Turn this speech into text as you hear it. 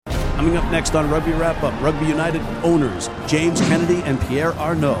Coming up next on Rugby Wrap-Up, Rugby United owners James Kennedy and Pierre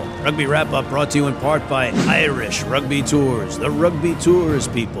Arnaud. Rugby Wrap-Up brought to you in part by Irish Rugby Tours, the Rugby Tours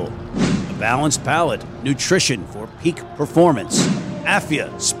people. A balanced palate, nutrition for peak performance.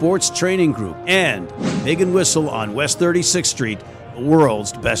 AFIA Sports Training Group, and Big and Whistle on West 36th Street, the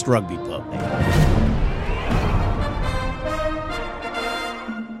world's best rugby pub.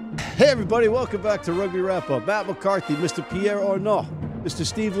 Hey everybody, welcome back to Rugby Wrap-Up. Matt McCarthy, Mr. Pierre Arnaud, Mr.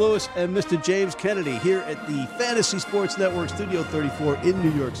 Steve Lewis, and Mr. James Kennedy here at the Fantasy Sports Network Studio 34 in New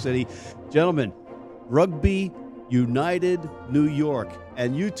York City. Gentlemen, Rugby United New York,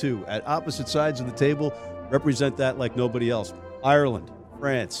 and you two at opposite sides of the table represent that like nobody else. Ireland,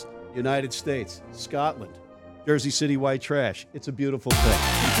 France, United States, Scotland, Jersey City white trash. It's a beautiful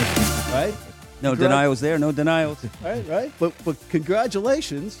thing, right? No denials there, no denials. Right. But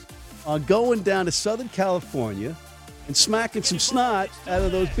congratulations on going down to Southern California and smacking some snot out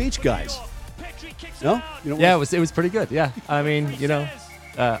of those beach guys. No? Yeah, it was pretty good. Yeah, I mean,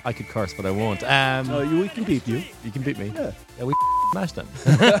 I could curse, but I won't. We can beat you. You can beat me. Yeah, we smashed them.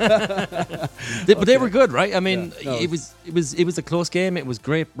 But they were good, right? I mean, it was a close game. It was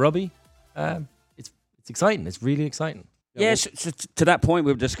great rugby. It's exciting. It's really exciting. Yes, so to that point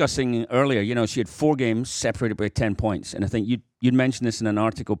we were discussing earlier, she had 4 games separated by 10 points. And I think you'd mentioned this in an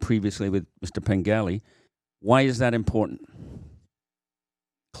article previously with Mr. Pengelly. Why is that important?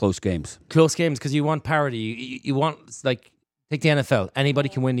 Close games. Close games because you want parity. You want, take the NFL. Anybody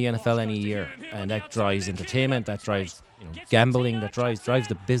can win the NFL any year. And that drives entertainment, that drives gambling, that drives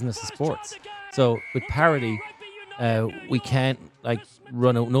the business of sports. So with parity, we can't to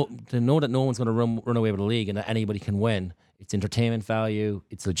know that no one's going to run away with the league and that anybody can win. It's entertainment value,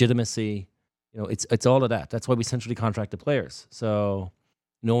 it's legitimacy, it's all of that. That's why we centrally contract the players. So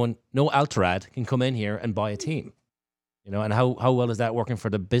no Altrad can come in here and buy a team. And how well is that working for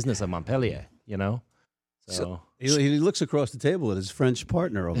the business of Montpellier? So he looks across the table at his French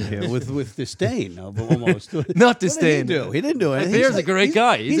partner over here with disdain, almost. Not disdain. He didn't do anything. Pierre's a great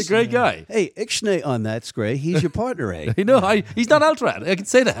guy. He's a great guy. Hey, Ixnay on that, Scray. He's your partner, eh? He's not Altrad. I can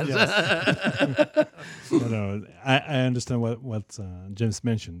say that. No, I understand what James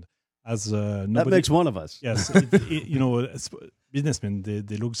mentioned. That makes one of us. Yes, businessmen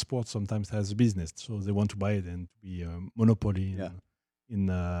they look sports sometimes as a business, so they want to buy it and to be a monopoly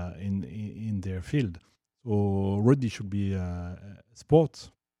in their field. So rugby should be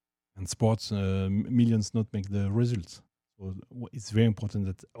sports, and sports millions not make the results. So it's very important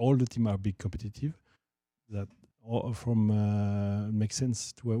that all the teams are big competitive. That all from makes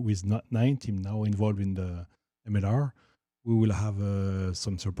sense to with 9 teams now involved in the MLR. We will have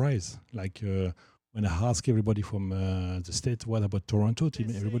some surprise. When I ask everybody from the States, what about Toronto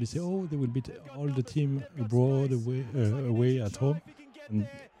team? Everybody say, they will beat all the team abroad, away at home. And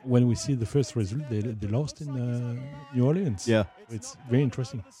when we see the first result, they lost in New Orleans. Yeah. It's very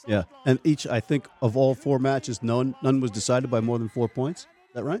interesting. Yeah. And I think of all 4 matches, none was decided by more than 4 points.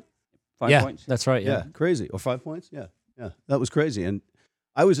 Is that right? 5 points. That's right. Yeah. Crazy. Or 5 points? Yeah. That was crazy. And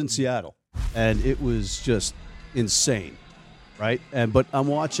I was in Seattle, and it was just insane. Right, but I'm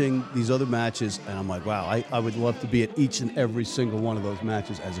watching these other matches, and I'm like, wow, I would love to be at each and every single one of those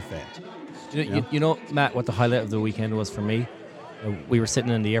matches as a fan. Matt, what the highlight of the weekend was for me? We were sitting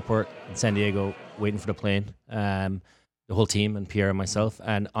in the airport in San Diego waiting for the plane, the whole team, and Pierre and myself,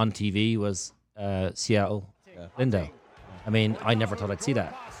 and on TV was Seattle, Lindau. I mean, I never thought I'd see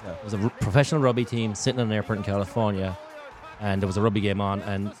that. It was a professional rugby team sitting in an airport in California, and there was a rugby game on,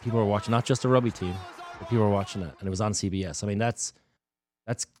 and people were watching, not just a rugby team, but people were watching it, and it was on CBS. I mean, that's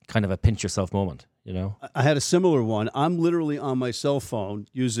kind of a pinch yourself moment, I had a similar one. I'm literally on my cell phone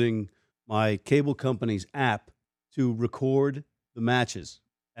using my cable company's app to record the matches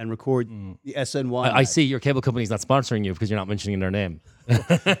and record the SNY. I see your cable company's not sponsoring you because you're not mentioning their name.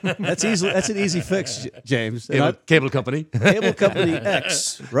 That's an easy fix, James. Cable company. Cable company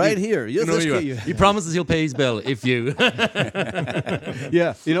X, right here. He promises he'll pay his bill if you.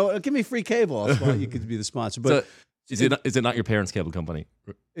 Yeah, give me free cable. You could be the sponsor. But is it not your parents' cable company?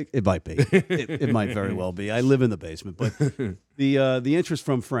 It might be. It might very well be. I live in the basement. But the interest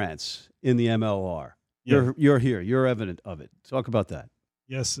from France in the MLR. Yeah. You're here. You're evident of it. Talk about that.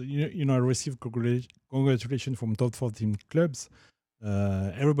 Yes, I received congratulations from top 14 clubs.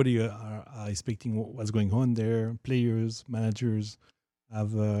 Everybody are expecting what's going on there, players, managers,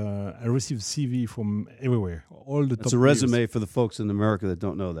 I received CV from everywhere. All the That's top a resume players. for the folks in America that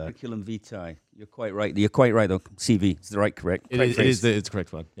don't know that. Curriculum vitae. You're quite right. You're quite right, though. CV. It's the right correct. correct phrase. It's the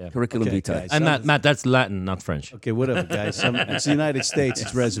correct one. Yeah. Curriculum Okay, vitae. guys. And Matt, that's Latin, not French. Okay, whatever, guys. It's the United States.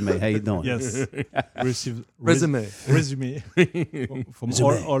 It's resume. How you doing? Yes, received Resume. resume from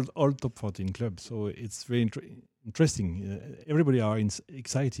Resume. all top 14 clubs. So it's very interesting. Everybody are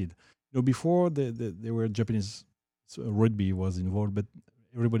excited. You know, before there were Japanese rugby was involved, but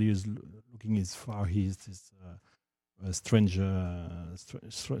everybody is looking as far east. It's a strange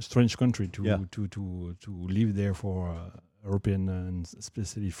country to Yeah. to live there for European and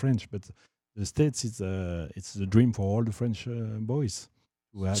especially French. But the States, it's a dream for all the French boys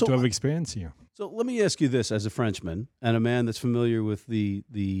So- to have experience here. So let me ask you this: as a Frenchman and a man that's familiar with the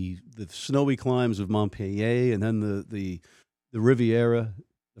snowy climes of Montpellier and then the Riviera,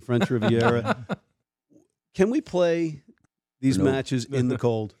 the French Riviera, can we play these No. matches in the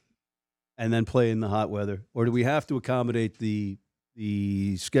cold and then play in the hot weather, or do we have to accommodate the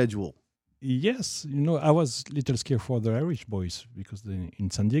schedule? Yes, you know, I was a little scared for the Irish boys because in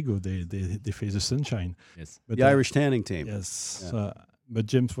San Diego they face the sunshine. Yes. But The Irish tanning team. Yes, Yeah. but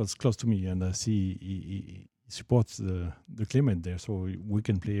James was close to me, and I see he supports the climate there, so we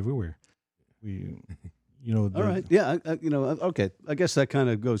can play everywhere. We, you know, All right. Yeah. Okay. I guess that kind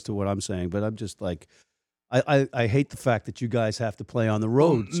of goes to what I'm saying, but I'm just like, I hate the fact that you guys have to play on the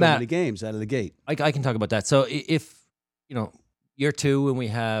road so Matt- many games out of the gate. I can talk about that. So if year two, when we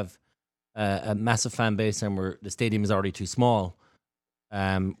have a massive fan base and the stadium is already too small,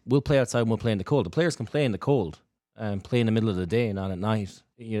 we'll play outside and we'll play in the cold. The players can play in the cold and play in the middle of the day, not at night.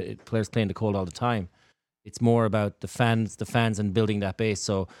 Players play in the cold all the time. It's more about the fans and building that base.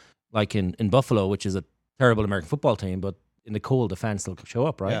 So like in Buffalo, which is a terrible American football team, but in the cold, the fans still show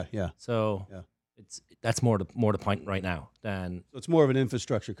up, right? Yeah. Yeah. So Yeah. that's more the point right now than So it's more of an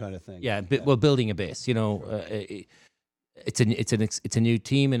infrastructure kind of thing. well, building a base. It's a new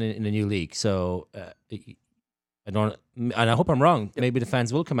team in a new league. So I don't, and I hope I'm wrong. Maybe the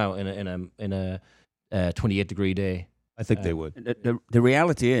fans will come out in a 28-degree day. I think they would. The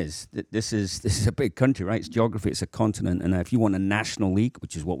reality is that this is a big country, right? It's geography. It's a continent, and if you want a national league,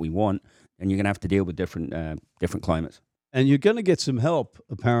 which is what we want, then you're going to have to deal with different climates. And you're going to get some help,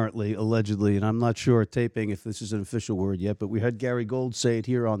 apparently, allegedly, and I'm not sure taping if this is an official word yet, but we heard Gary Gold say it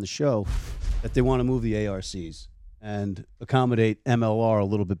here on the show that they want to move the ARCs and accommodate MLR a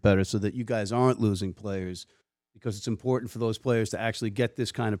little bit better so that you guys aren't losing players, because it's important for those players to actually get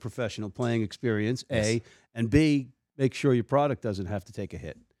this kind of professional playing experience, A, and B, make sure your product doesn't have to take a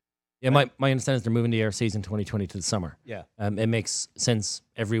hit. Yeah, my understanding is they're moving the ARCs in 2020 to the summer. Yeah. It makes sense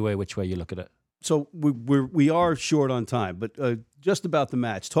every which way you look at it. So we are short on time, but just about the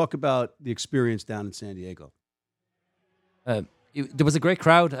match. Talk about the experience down in San Diego. There was a great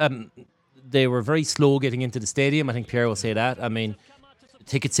crowd. They were very slow getting into the stadium. I think Pierre will say that. I mean,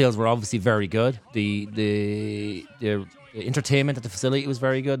 ticket sales were obviously very good. The entertainment at the facility was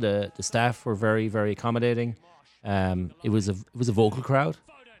very good. The staff were very, very accommodating. It was a vocal crowd.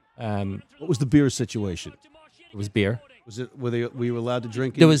 What was the beer situation? It was beer. Was it were you allowed to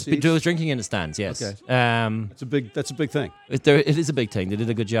drink? There was drinking in the stands. Yes. Okay. That's a big thing. It is a big thing. They did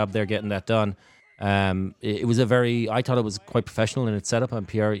a good job there getting that done. It was I thought it was quite professional in its setup. And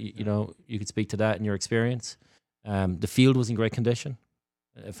Pierre, you could speak to that in your experience. The field was in great condition.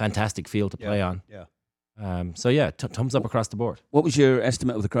 A fantastic field to play on. Yeah. So yeah, thumbs up across the board. What was your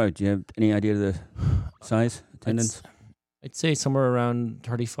estimate of the crowd? Do you have any idea of the size, attendance? I'd say somewhere around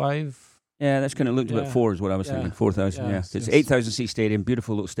 35. Yeah, that's kind of looked about Yeah. 4 is what I was Yeah. thinking. 4,000, yeah. Yeah. It's 8,000 seat stadium,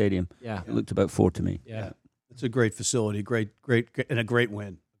 beautiful little stadium. Yeah. It looked about 4 to me. Yeah. It's a great facility, great, and a great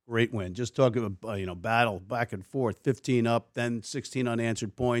win. Great win. Just talking about battle back and forth, 15 up, then 16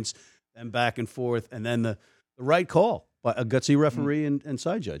 unanswered points, then back and forth, and then the right call by a gutsy referee and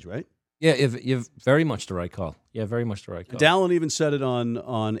side judge, right? Yeah, you've very much the right call. Yeah, very much the right call. Dallin even said it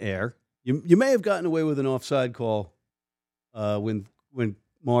on air. You may have gotten away with an offside call when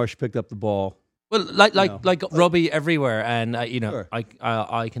Marsh picked up the ball. Well, like Robbie everywhere, and Sure.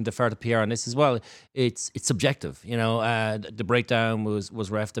 I can defer to Pierre on this as well. It's subjective, The breakdown was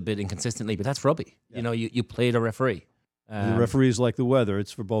refed a bit inconsistently, but that's Robbie. Yeah. You played a referee. The referees like the weather.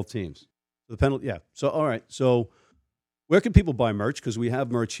 It's for both teams. The penalty, yeah. So all right. So where can people buy merch? Because we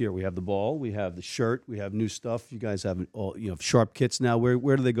have merch here. We have the ball. We have the shirt. We have new stuff. You guys have all sharp kits now.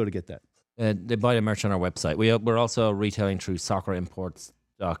 Where do they go to get that? They buy the merch on our website. We're also retailing through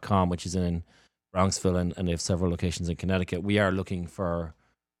soccerimports.com, which is in Bronxville, and they have several locations in Connecticut. We are looking for,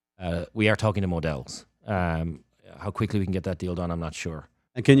 we are talking to Models. How quickly we can get that deal done, I'm not sure.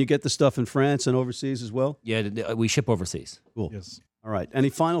 And can you get the stuff in France and overseas as well? Yeah, we ship overseas. Cool. Yes. All right. Any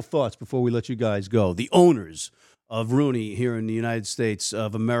final thoughts before we let you guys go? The owners of Rooney here in the United States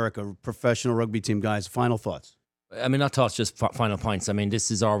of America, professional rugby team guys, final thoughts. I mean, not thoughts, just final points. I mean,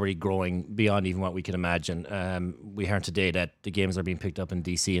 this is already growing beyond even what we can imagine. We heard today that the games are being picked up in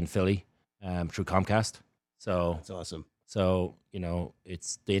DC and Philly through Comcast. So That's awesome. So,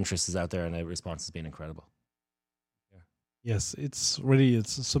 it's the interest is out there and the response has been incredible. Yes, it's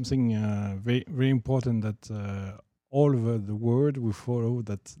something very, very important that all over the world we follow,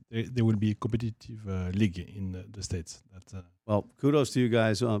 that there will be a competitive league in the States. Well, kudos to you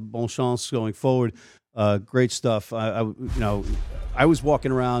guys. Bon chance going forward. Great stuff. I was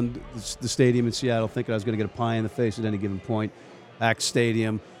walking around the stadium in Seattle thinking I was going to get a pie in the face at any given point. Packed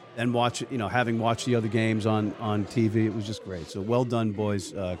stadium. And having watched the other games on TV, it was just great. So well done,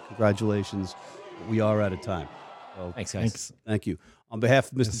 boys. Congratulations. We are out of time. So, Thanks, guys. Thank you. On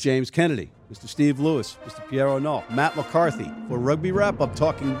behalf of Mr. James Kennedy, Mr. Steve Lewis, Mr. Pierre Arnault, Matt McCarthy, for Rugby Wrap-Up,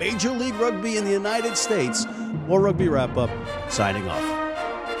 talking Major League Rugby in the United States. More Rugby Wrap-Up, signing off.